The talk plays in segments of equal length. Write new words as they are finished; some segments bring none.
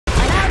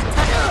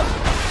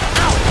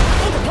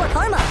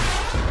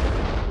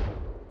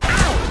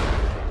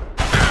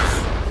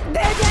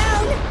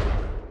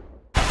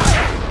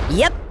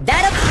Yep,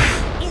 that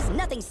is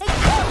nothing safe.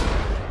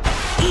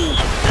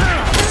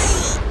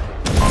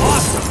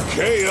 Awesome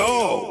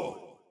KO!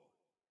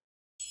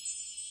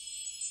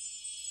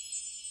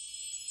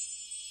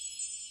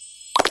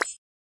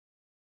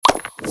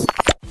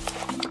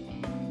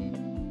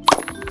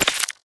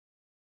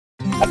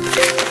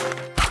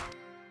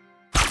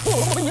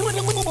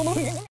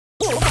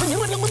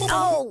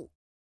 Oh!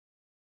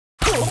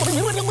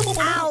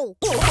 Ow!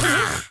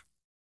 Ah.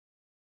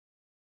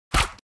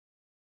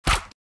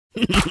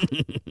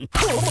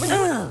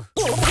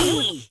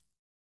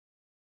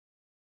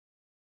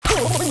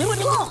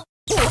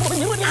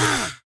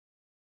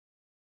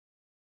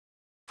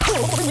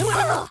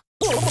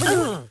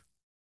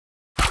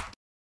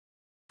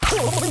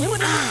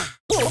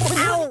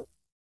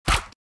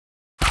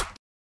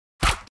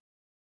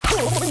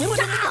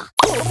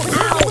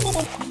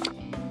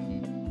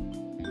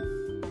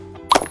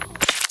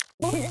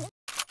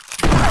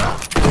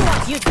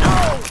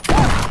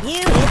 You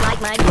hit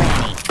like my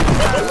granny.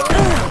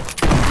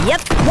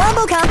 Yep,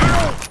 wombo combo.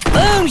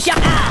 Boom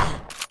shaka.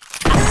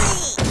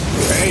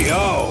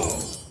 KO!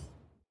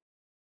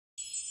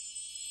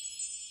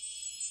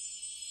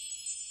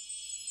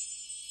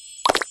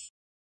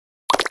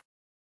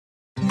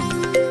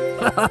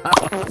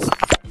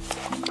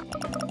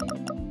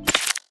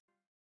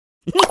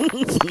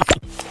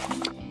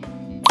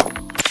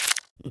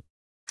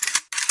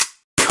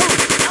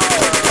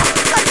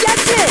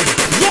 Objection!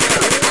 Yeah.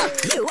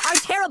 You are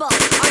terrible.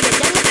 Are you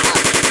done?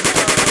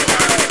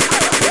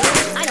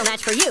 I no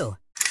match for you.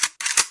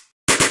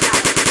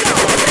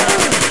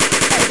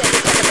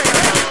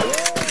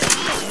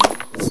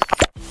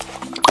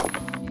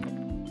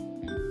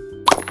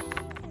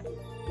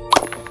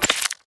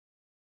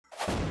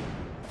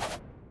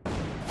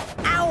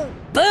 Ow!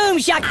 Boom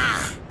shaka.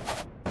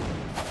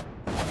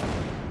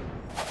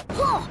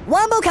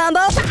 Wombo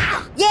combo.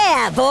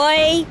 Yeah,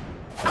 boy.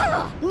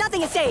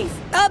 Nothing is safe.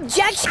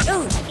 Objection!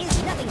 Ooh,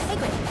 is nothing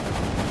sacred.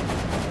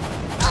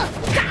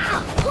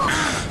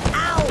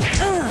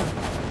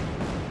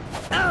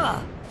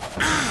 Ow!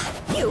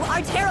 You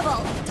are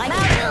terrible. Time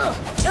out.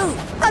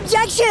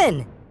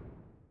 Objection!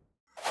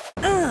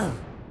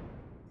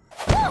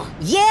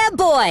 Yeah,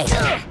 boy.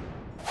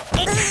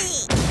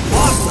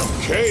 Awesome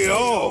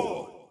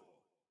KO!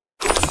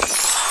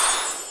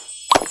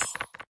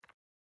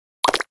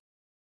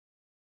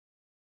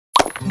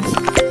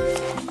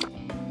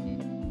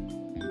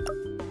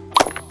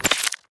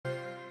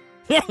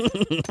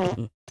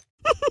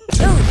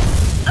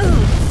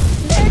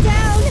 They're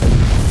down.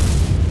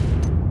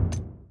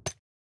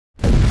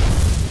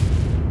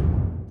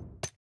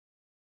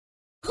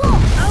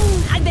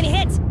 Oh, I've been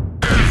hit.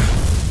 Ow.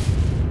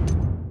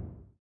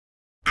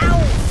 Ow.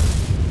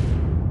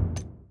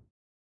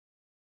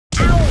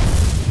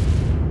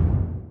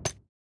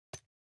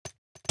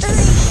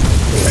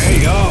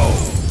 KO!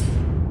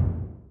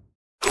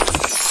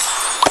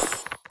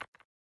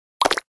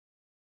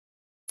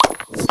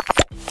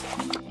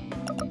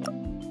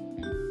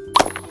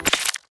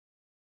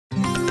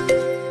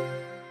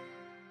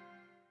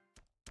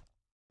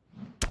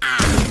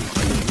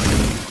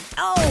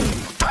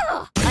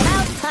 Oh! Time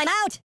out! Time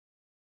out!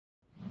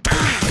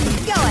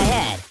 Go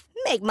ahead.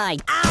 Make my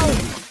ow!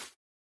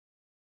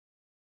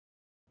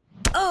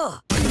 Oh!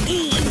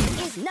 E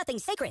is nothing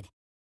sacred.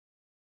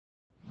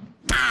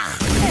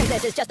 And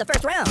this is just the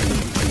first round.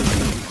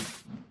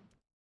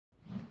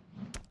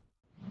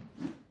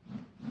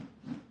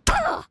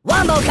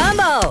 Wombo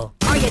combo!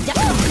 Are you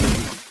done?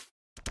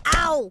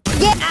 Ow!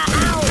 Yeah!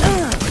 Ow!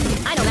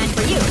 I no match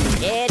for you.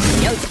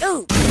 It's your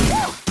ooh!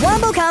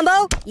 Wombo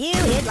combo! You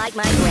hit like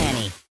my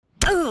granny.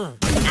 Ooh!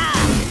 Ah!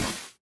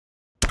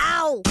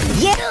 Ow!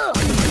 Yeah!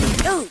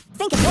 Ooh!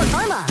 Think of your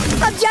karma!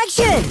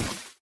 Objection!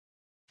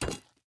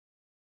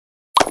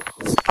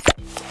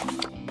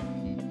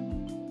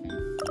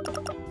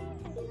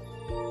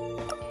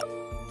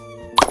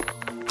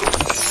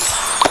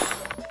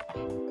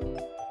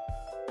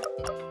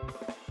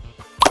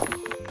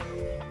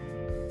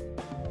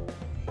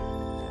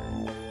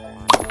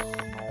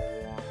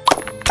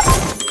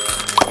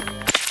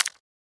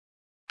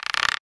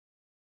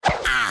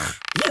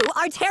 You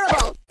are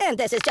terrible! And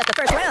this is just the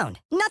first round.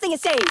 Nothing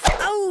is safe.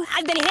 Oh,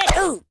 I've been hit.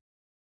 Ooh!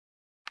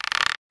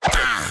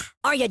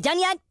 Are you done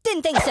yet?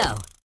 Didn't think so.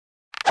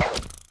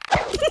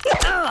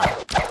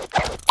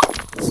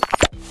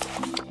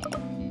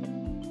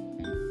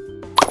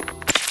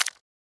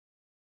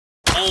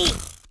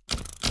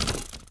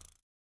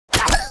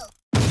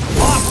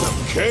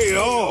 Awesome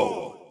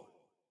KO!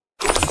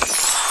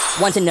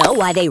 Want to know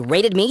why they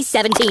rated me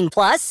 17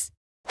 plus?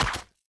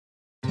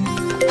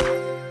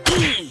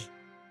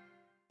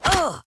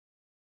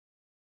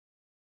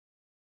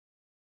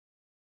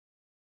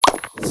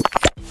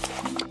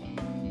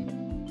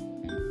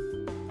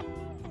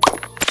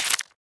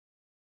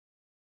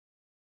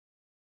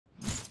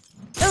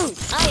 Ooh,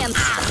 I am.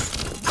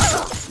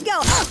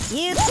 Go,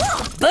 you.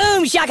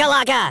 Boom,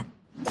 shakalaka.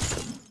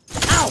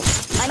 Ow!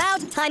 Time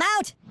out! Time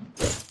out!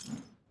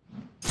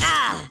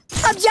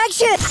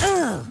 Objection!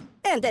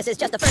 And this is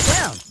just the first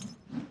round.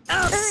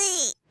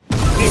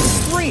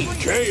 Extreme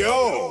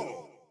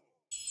KO.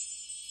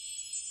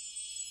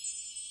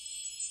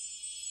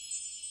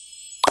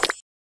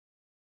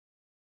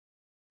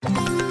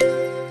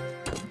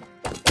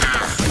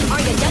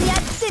 Are you done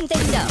yet? Didn't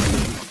think so.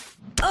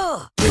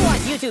 Oh, you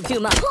watch YouTube too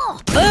much.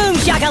 Boom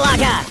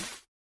shakalaka!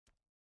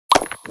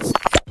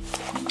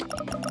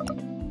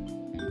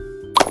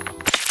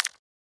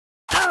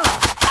 Ow,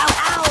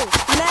 ow!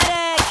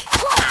 Medic!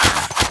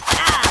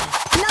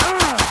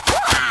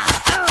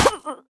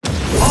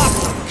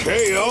 Awesome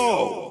KO.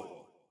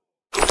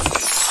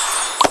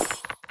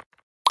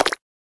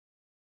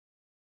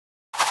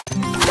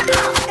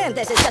 And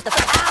this is just the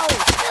first. Ow!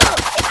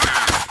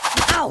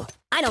 Ow!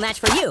 I no match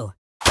for you.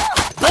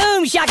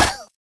 Boom shaka!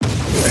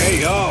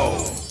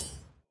 KO.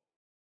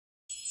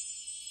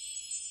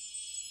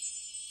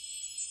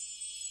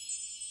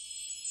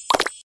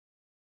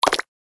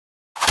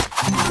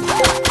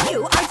 You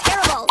are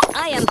terrible.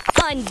 I am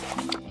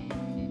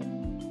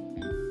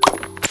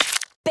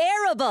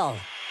unbearable.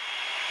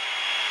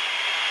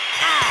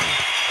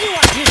 You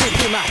watch YouTube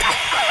too much.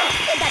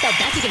 Is that the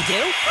best you can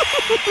do?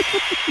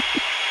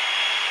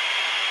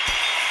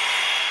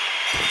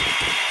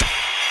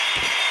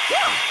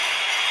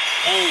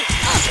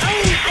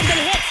 I'm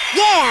gonna hit.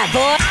 Yeah,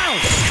 boy.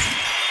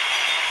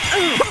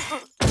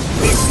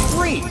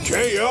 Extreme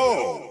KO.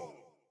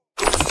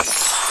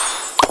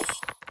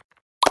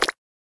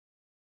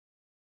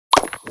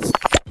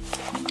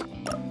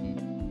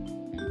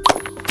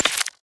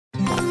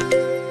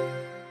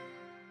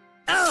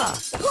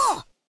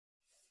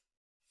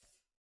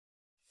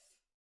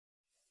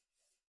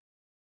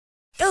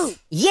 Ooh,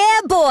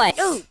 yeah, boy.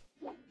 Ooh.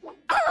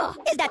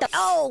 Is that the...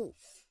 Oh.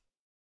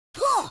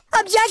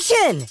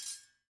 Objection.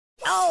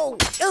 Oh.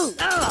 Ooh.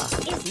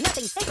 Is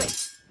nothing sacred.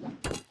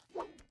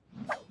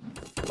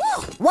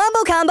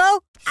 Wombo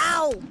combo.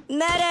 Ow.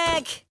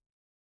 Medic.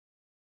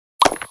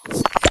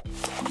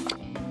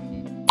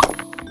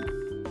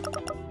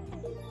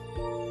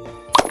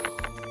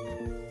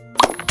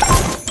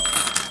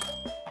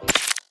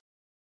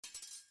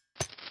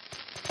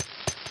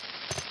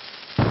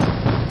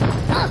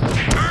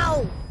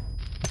 Ow.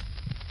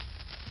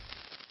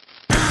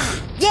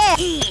 Yeah.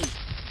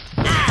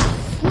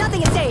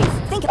 Nothing is safe.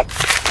 Think of...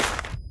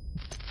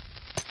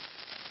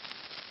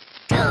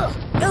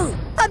 Ooh.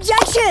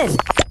 Objection.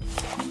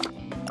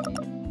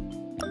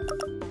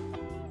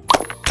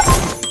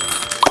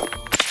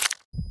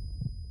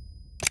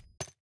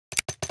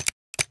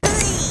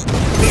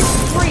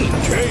 Extreme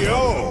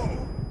KO.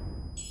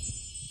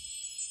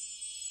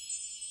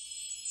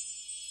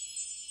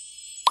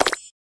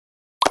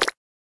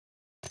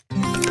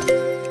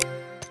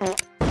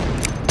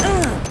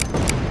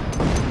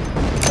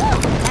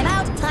 Time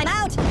out. Time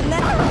out.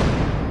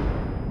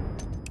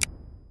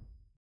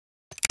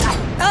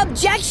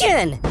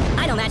 Objection.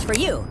 I no match for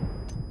you.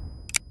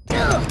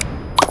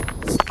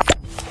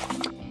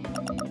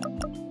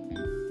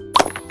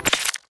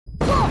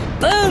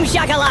 Boom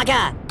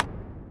shakalaka.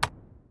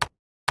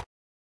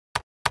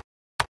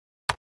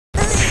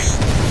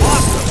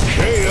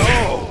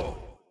 KO.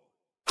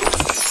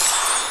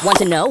 Want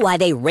to know why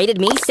they rated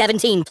me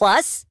 17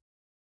 plus?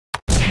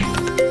 Ow!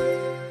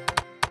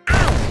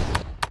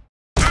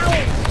 Ow!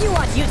 You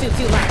watch YouTube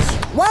too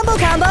much. Wombo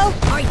combo.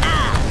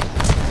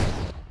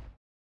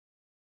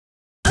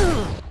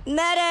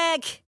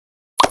 Medic.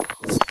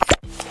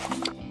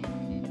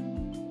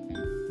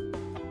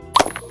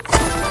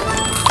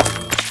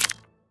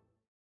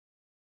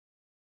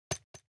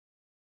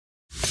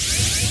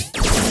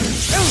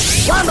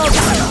 Wombo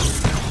combo.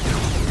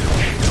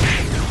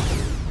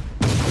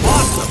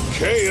 Awesome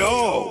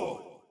KO.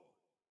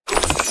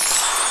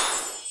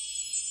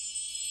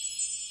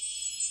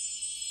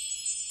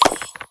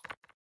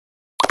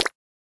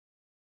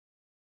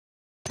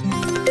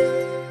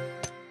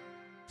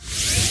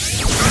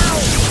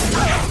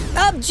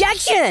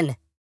 Objection.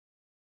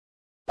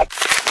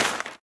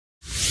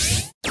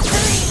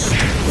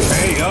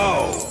 KO.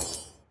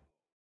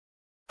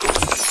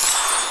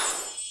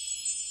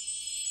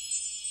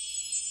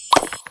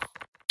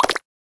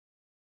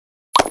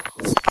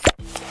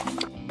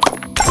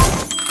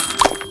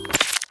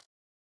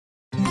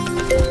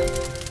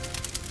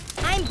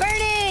 I'm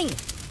burning!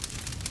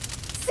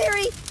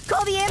 Siri,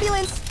 call the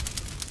ambulance!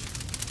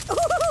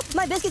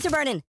 My biscuits are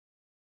burning!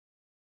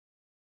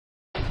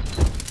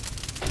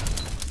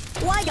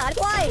 Why, God,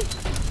 why?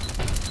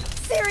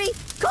 Siri,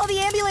 call the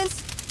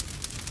ambulance!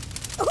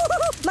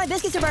 My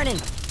biscuits are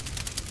burning!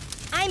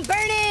 I'm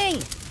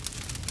burning!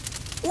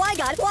 Why,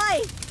 God,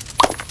 why?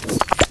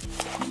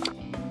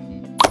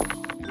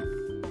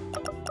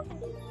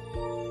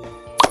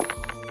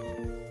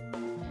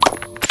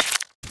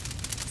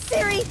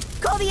 Siri,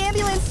 call the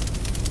ambulance!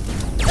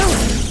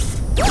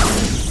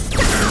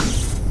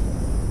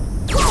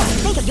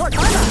 Think of your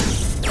karma!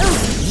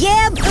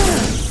 Yeah!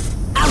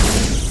 Ouch!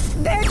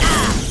 Bear!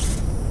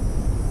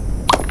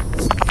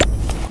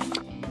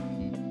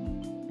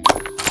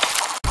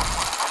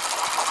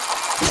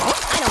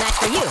 I don't match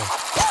for you!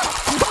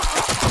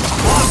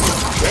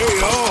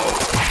 KO.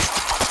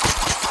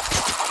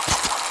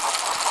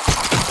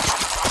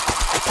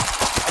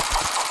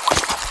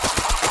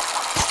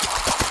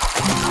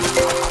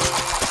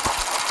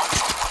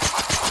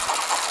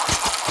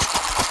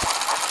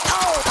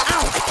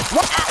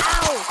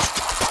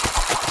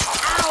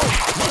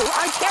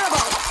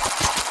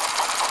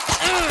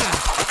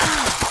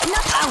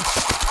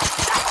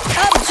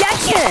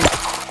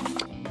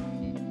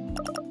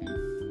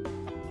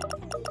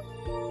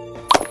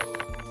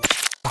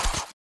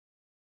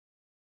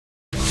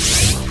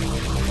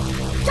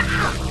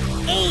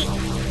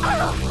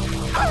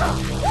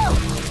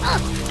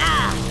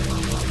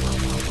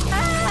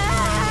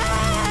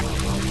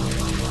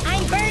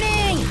 I'm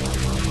burning!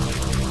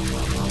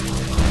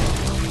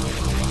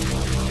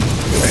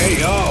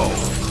 KO.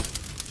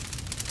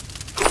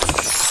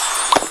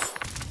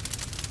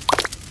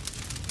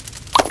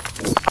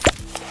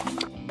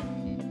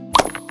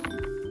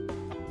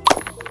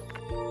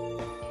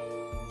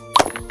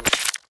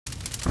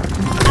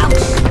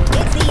 Ouch!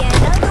 It's the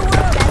end of the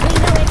world as we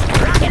know it.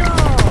 Rock and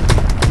roll!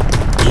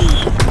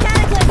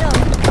 Cataclysm!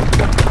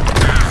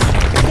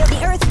 I feel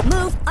the earth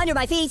move under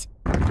my feet.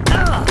 Rock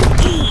and roll!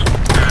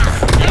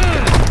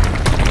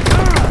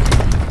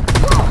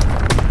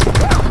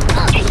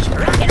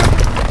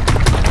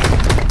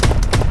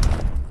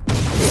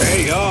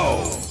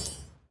 KO.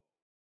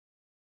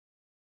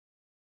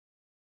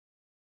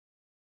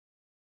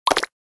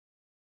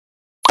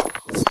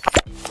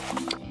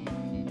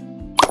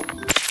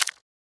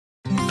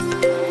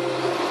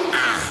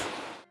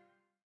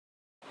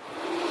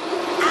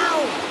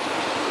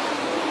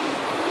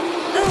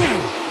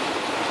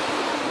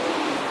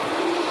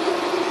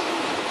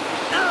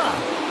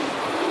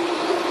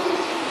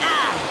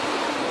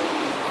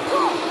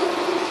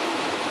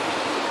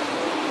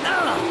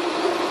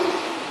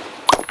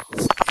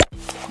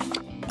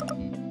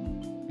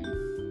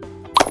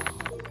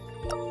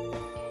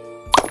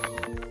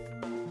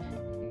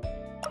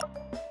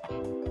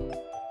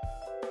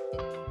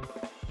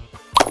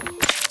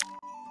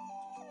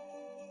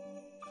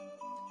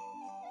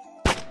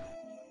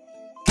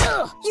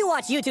 Ow! You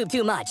watch YouTube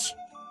too much.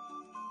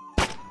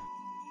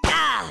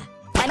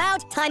 Time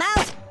out! Time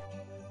out!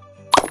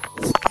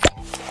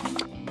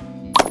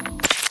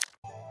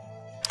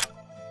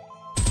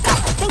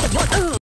 Think of your...